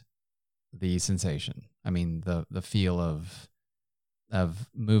liked the sensation. I mean, the feel of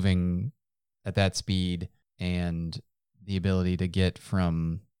moving at that speed, and the ability to get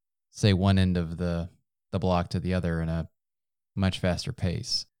from, say, one end of the block to the other in a much faster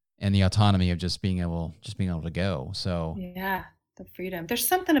pace, and the autonomy of just being able to go. So yeah, the freedom. There's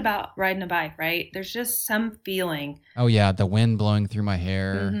something about riding a bike, right? There's just some feeling. Oh yeah, the wind blowing through my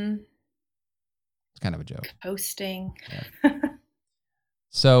hair. kind of a joke. Coasting. Yeah.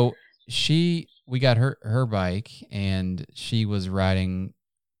 So we got her bike, and she was riding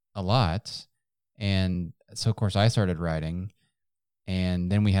a lot. And so, of course, I started riding.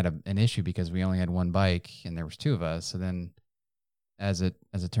 And then we had an issue because we only had one bike and there was two of us. So then as it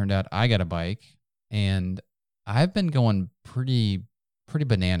turned out, I got a bike, and I've been going pretty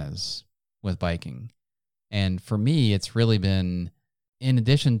bananas with biking. And for me, it's really been, in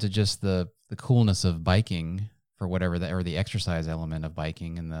addition to just the coolness of biking for whatever or the exercise element of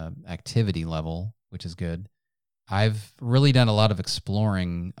biking and the activity level, which is good, I've really done a lot of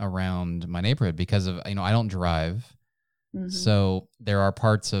exploring around my neighborhood because of, I don't drive. Mm-hmm. So there are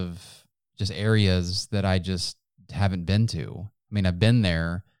parts of just areas that I just haven't been to. I mean, I've been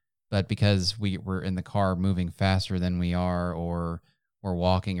there, but because we're in the car moving faster than we are, or we're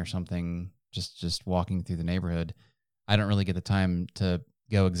walking or something, just walking through the neighborhood, I don't really get the time to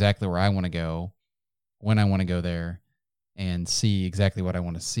go exactly where I want to go, when I want to go there, and see exactly what I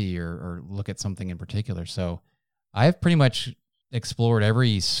want to see, or look at something in particular. So I've pretty much explored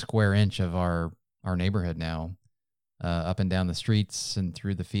every square inch of our neighborhood now, up and down the streets and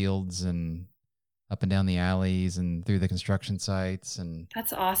through the fields and up and down the alleys and through the construction sites. And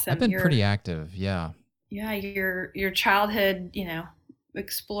that's awesome. I've been pretty active. Yeah. Yeah. Your childhood,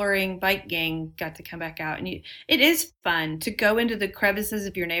 exploring bike gang got to come back out, and it is fun to go into the crevices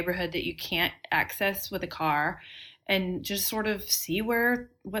of your neighborhood that you can't access with a car, and just sort of see where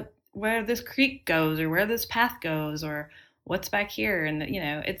this creek goes, or where this path goes, or what's back here. And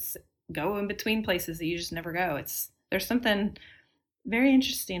it's go in between places that you just never go. There's something very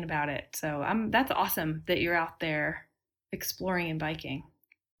interesting about it. So that's awesome that you're out there exploring and biking.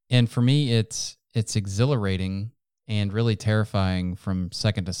 And for me, it's exhilarating and really terrifying from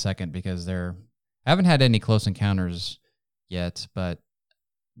second to second, because I haven't had any close encounters yet, but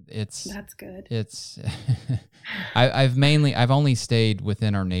that's good. It's I've only stayed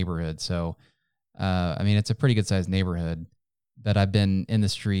within our neighborhood. So, I mean, it's a pretty good sized neighborhood, but I've been in the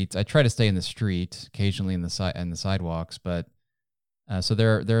streets. I try to stay in the street, occasionally in the sidewalks, but so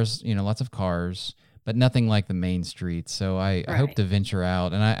there's lots of cars, but nothing like the main streets. So I hope to venture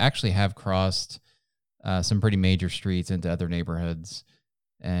out, and I actually have crossed some pretty major streets into other neighborhoods,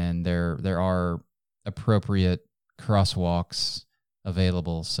 and there are appropriate crosswalks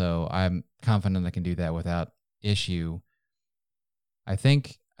available. So I'm confident I can do that without issue. I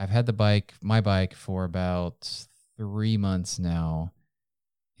think I've had my bike for about 3 months now,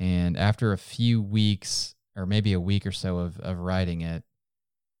 and after a few weeks, or maybe a week or so of riding it,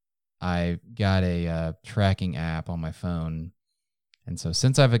 I got a tracking app on my phone. And so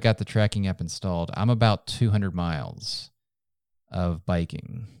since I've got the tracking app installed, I'm about 200 miles of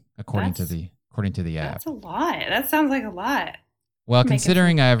biking, according to the app. That's a lot. That sounds like a lot. Well,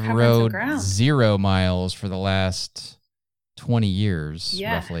 considering I've rode 0 miles for the last 20 years,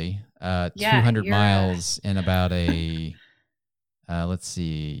 roughly, 200 miles in about a, about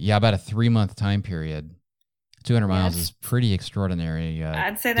a 3-month time period. 200 miles is pretty extraordinary.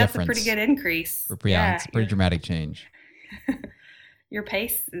 I'd say that's a pretty good increase. Yeah, it's a pretty dramatic change. Your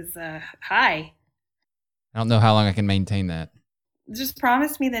pace is high. I don't know how long I can maintain that. Just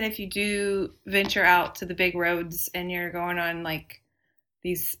promise me that if you do venture out to the big roads and you're going on like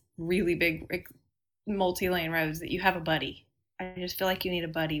these really big multi-lane roads, that you have a buddy. I just feel like you need a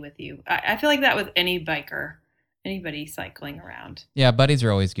buddy with you. I feel like that with any biker, anybody cycling around. Yeah, buddies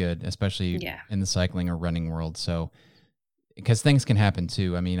are always good, especially in the cycling or running world. So, because things can happen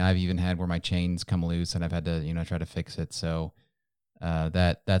too. I mean, I've even had where my chains come loose and I've had to, try to fix it. So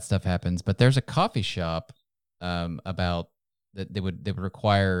that stuff happens. But there's a coffee shop about that they would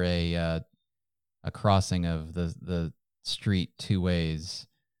require a crossing of the street 2 ways.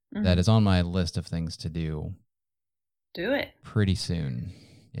 Mm-hmm. That is on my list of things to do. Do it pretty soon.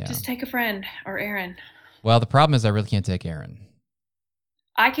 Yeah. Just take a friend or Aaron. Well, the problem is I really can't take Aaron.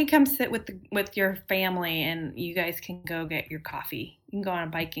 I can come sit with your family, and you guys can go get your coffee. You can go on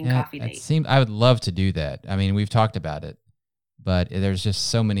a biking coffee date. I would love to do that. I mean, we've talked about it, but there's just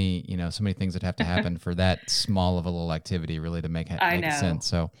so many things that have to happen for that small of a little activity really to make sense.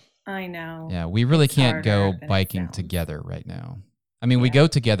 So I know. Yeah, we really can't go biking together right now. I mean, we go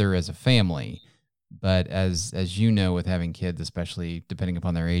together as a family, but as you know, with having kids, especially depending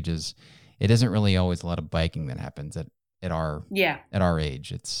upon their ages, it isn't really always a lot of biking that happens at our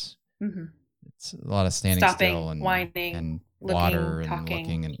age. It's a lot of standing still and whining and water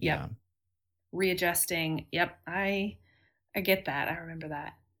talking, and looking and readjusting. Yep, I get that. I remember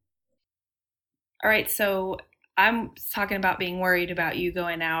that. All right, so I'm talking about being worried about you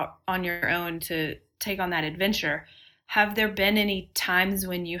going out on your own to take on that adventure. Have there been any times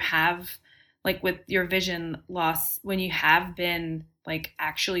when you have like with your vision loss, when you have been like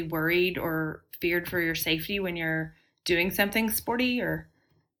actually worried or feared for your safety when you're doing something sporty, or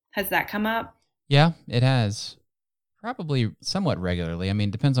has that come up? Yeah, it has. Probably somewhat regularly. I mean,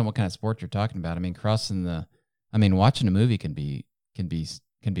 depends on what kind of sport you're talking about. I mean, watching a movie can be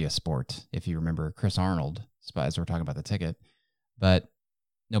a sport. If you remember Chris Arnold, as we're talking about the ticket, but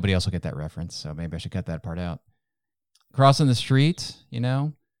nobody else will get that reference, so maybe I should cut that part out. Crossing the street,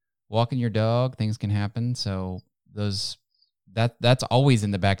 walking your dog, things can happen. So that's always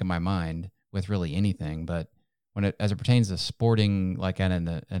in the back of my mind with really anything. But as it pertains to sporting, like at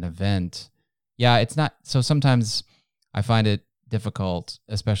an event, yeah, it's not. So sometimes I find it difficult,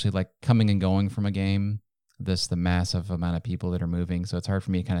 especially like coming and going from a game. The massive amount of people that are moving, so it's hard for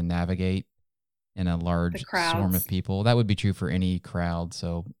me to kind of navigate in a large swarm of people. That would be true for any crowd.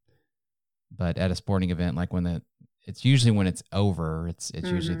 So, but at a sporting event, like it's usually when it's over, it's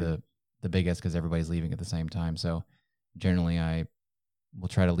usually the biggest because everybody's leaving at the same time. So generally I will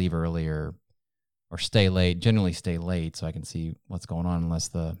try to leave early or stay late, generally stay late so I can see what's going on unless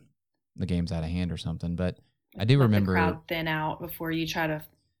the game's out of hand or something. But I do remember the crowd thin out before you try to.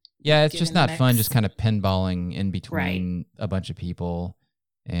 Yeah, it's just not fun just kind of pinballing in between a bunch of people.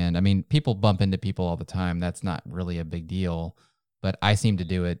 And I mean, people bump into people all the time. That's not really a big deal, but I seem to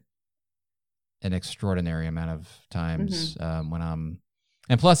do it an extraordinary amount of times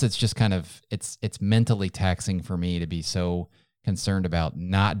and plus it's just kind of, it's mentally taxing for me to be so concerned about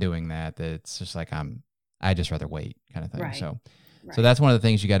not doing that it's just like I just rather wait kind of thing. Right. So that's one of the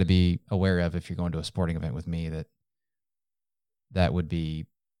things you got to be aware of if you're going to a sporting event with me, that would be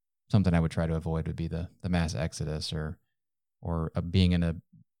something I would try to avoid, would be the mass exodus or being in a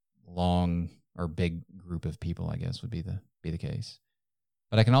long or big group of people, I guess would be the case.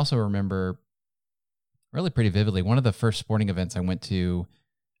 But I can also remember really pretty vividly one of the first sporting events I went to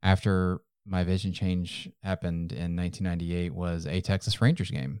after my vision change happened in 1998 was a Texas Rangers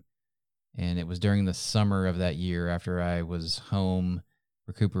game. And it was during the summer of that year after I was home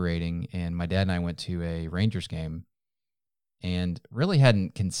recuperating, and my dad and I went to a Rangers game and really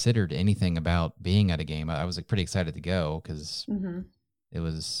hadn't considered anything about being at a game. I was pretty excited to go because it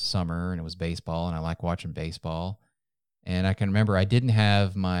was summer and it was baseball, and I like watching baseball. And I can remember I didn't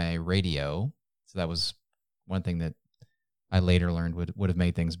have my radio, so that was one thing that I later learned would have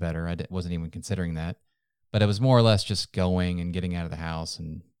made things better. I wasn't even considering that. But it was more or less just going and getting out of the house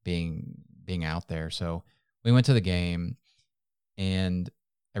and being out there. So we went to the game, and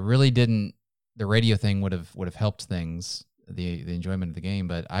I really didn't. The radio thing would have helped things, the enjoyment of the game,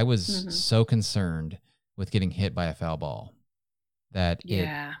 but I was so concerned with getting hit by a foul ball that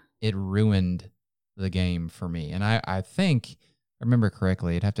it ruined the game for me. And I think, I remember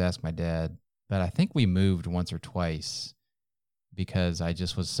correctly, I'd have to ask my dad, but I think we moved once or twice because I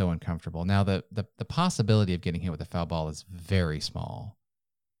just was so uncomfortable. Now the possibility of getting hit with a foul ball is very small,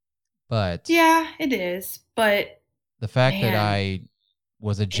 but yeah, it is. But the fact that I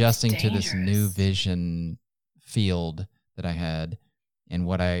was adjusting to this new vision field that I had, and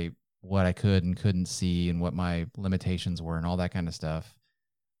what I could and couldn't see, and what my limitations were, and all that kind of stuff,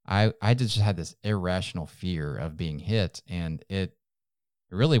 I just had this irrational fear of being hit, and it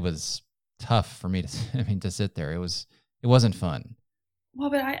really was tough for me to sit there. It wasn't fun. Well,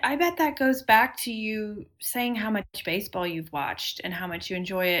 but I bet that goes back to you saying how much baseball you've watched and how much you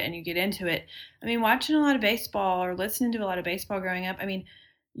enjoy it and you get into it. I mean, watching a lot of baseball or listening to a lot of baseball growing up, I mean,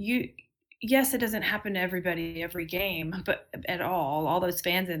 yes, it doesn't happen to everybody every game, but at all those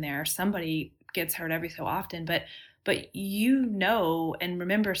fans in there, somebody gets hurt every so often, but and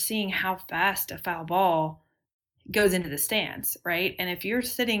remember seeing how fast a foul ball goes into the stands, right? And if you're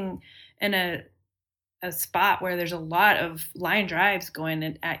sitting in a spot where there's a lot of line drives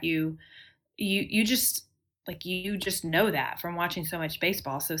going at you, you just know that from watching so much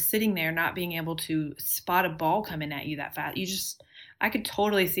baseball. So sitting there not being able to spot a ball coming at you that fast, I could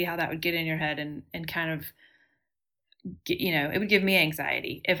totally see how that would get in your head and kind of it would give me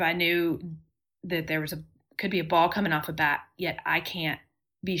anxiety if I knew that there could be a ball coming off a bat, yet I can't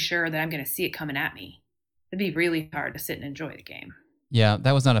be sure that I'm going to see it coming at me. It'd be really hard to sit and enjoy the game. Yeah,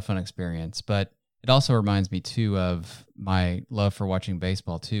 that was not a fun experience, but it also reminds me too of my love for watching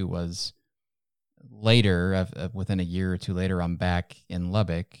baseball too. Was later, within a year or two later, I'm back in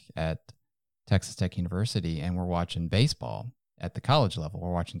Lubbock at Texas Tech University, and we're watching baseball at the college level.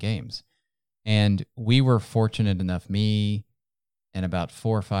 We're watching games, and we were fortunate enough, me and about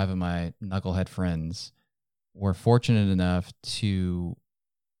 4 or 5 of my knucklehead friends were fortunate enough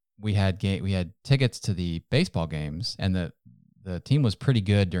we had tickets to the baseball games, and the team was pretty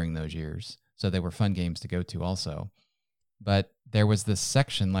good during those years. So they were fun games to go to also. But there was this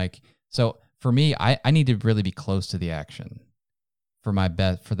section, so for me, I need to really be close to the action for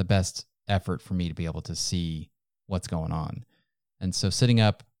the best effort for me to be able to see what's going on. And so sitting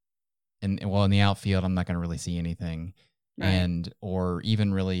up in the outfield, I'm not going to really see anything. Right. Or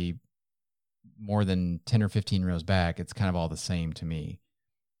even really more than 10 or 15 rows back, it's kind of all the same to me.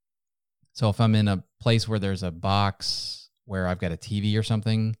 So if I'm in a place where there's a box where I've got a TV or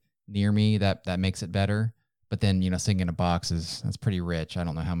something near me, that makes it better. But then, sitting in a box that's pretty rich. I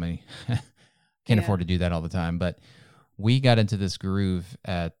don't know how many, can't afford to do that all the time. But we got into this groove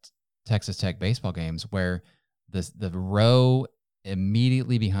at Texas Tech baseball games where the row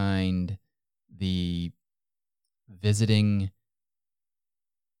immediately behind the visiting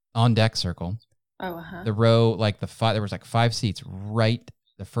on deck circle, the row, like there was like 5 seats right,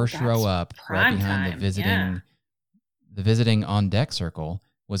 the first row up, right behind the visiting on deck circle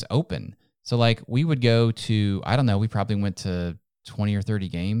was open. So like we would go to, I don't know, we probably went to 20 or 30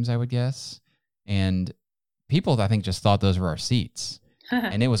 games, I would guess. And people, I think, just thought those were our seats.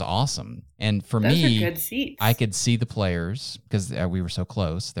 And it was awesome. And for those me, are good seats. I could see the players because we were so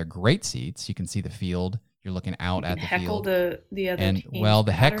close. They're great seats. You can see the field. You're looking out at the field. the other and well,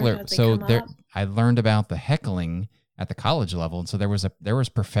 the heckler. So there, I learned about the heckling at the college level, and so there was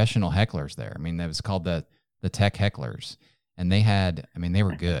professional hecklers there. I mean, that was called the Tech hecklers, and they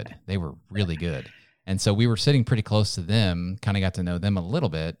were good. They were really good. And so we were sitting pretty close to them. Kind of got to know them a little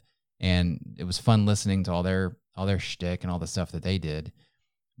bit, and it was fun listening to all their shtick and all the stuff that they did.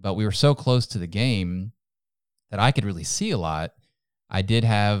 But we were so close to the game that I could really see a lot. I did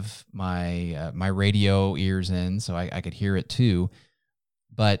have my my radio ears in, so I could hear it too.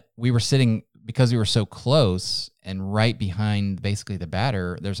 But we were sitting, because we were so close and right behind basically the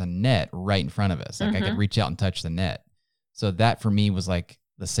batter, there's a net right in front of us. Like I could reach out and touch the net. So that for me was like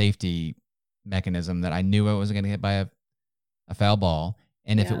the safety mechanism that I knew I wasn't going to get by a foul ball.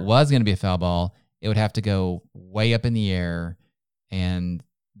 And if it was going to be a foul ball, it would have to go way up in the air, and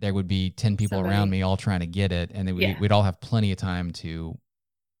there would be 10 people around me all trying to get it, and we'd all have plenty of time to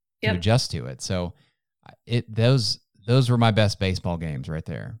adjust to it. So those were my best baseball games right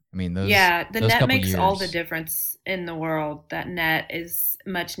there. I mean, the net makes all the difference in the world. That net is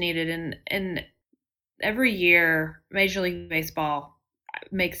much needed, and every year Major League Baseball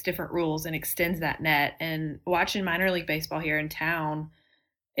makes different rules and extends that net. And watching minor league baseball here in town,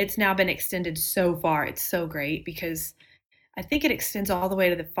 it's now been extended so far. It's so great because I think it extends all the way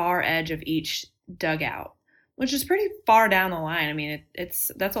to the far edge of each dugout, which is pretty far down the line. I mean,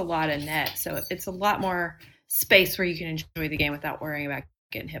 that's a lot of net. So it's a lot more space where you can enjoy the game without worrying about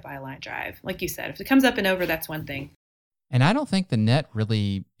getting hit by a line drive. Like you said, if it comes up and over, that's one thing. And I don't think the net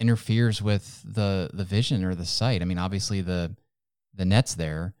really interferes with the vision or the sight. I mean, obviously the net's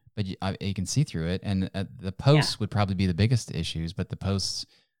there, but you can see through it. And the posts would probably be the biggest issues, but the posts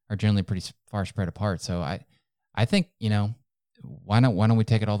are generally pretty far spread apart. So I think, why don't we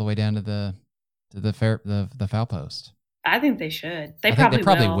take it all the way down to the foul post? I think they should. They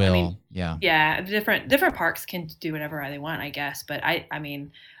probably will. I mean, yeah. Different parks can do whatever they want, I guess. But I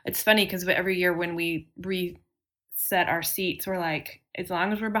mean, it's funny because every year when we reset our seats, we're like, as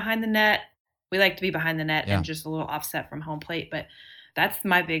long as we're behind the net, we like to be behind the net and just a little offset from home plate. But that's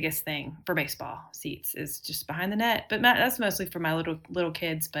my biggest thing for baseball seats is just behind the net. But that's mostly for my little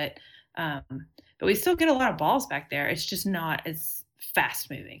kids. But we still get a lot of balls back there. It's just not as fast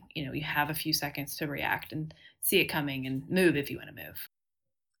moving. You have a few seconds to react and see it coming and move if you want to move.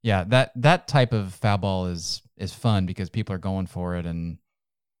 Yeah, that type of foul ball is fun because people are going for it and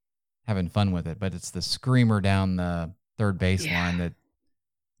having fun with it. But it's the screamer down the third baseline that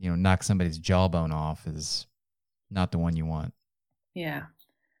knocks somebody's jawbone off is not the one you want. Yeah.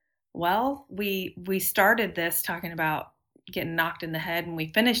 Well, we started this talking about getting knocked in the head, and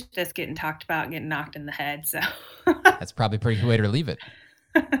we finished this getting talked about getting knocked in the head. So that's probably a pretty good way to leave it.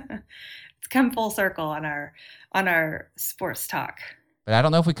 It's come full circle on our sports talk. But I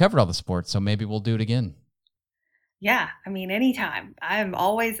don't know if we covered all the sports, so maybe we'll do it again. Yeah, I mean, anytime. I'm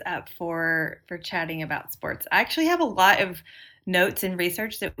always up for chatting about sports. I actually have a lot of notes and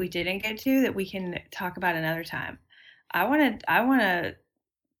research that we didn't get to that we can talk about another time. I want to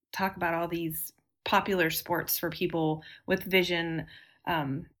talk about all these popular sports for people with vision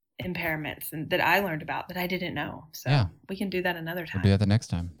impairments and that I learned about that I didn't know. So we can do that another time. We'll do that the next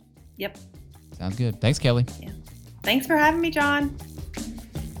time. Yep. Sounds good. Thanks, Kelly. Yeah. Thanks for having me, John.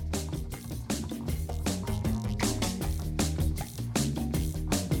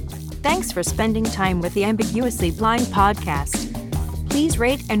 Thanks for spending time with the Ambiguously Blind podcast. Please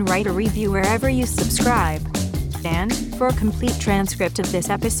rate and write a review wherever you subscribe. And for a complete transcript of this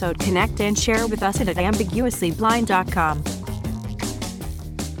episode, connect and share with us at ambiguouslyblind.com.